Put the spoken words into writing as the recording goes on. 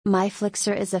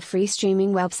MyFlixer is a free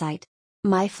streaming website.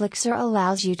 MyFlixer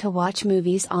allows you to watch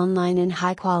movies online in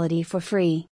high quality for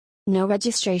free. No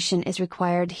registration is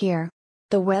required here.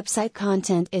 The website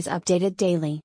content is updated daily.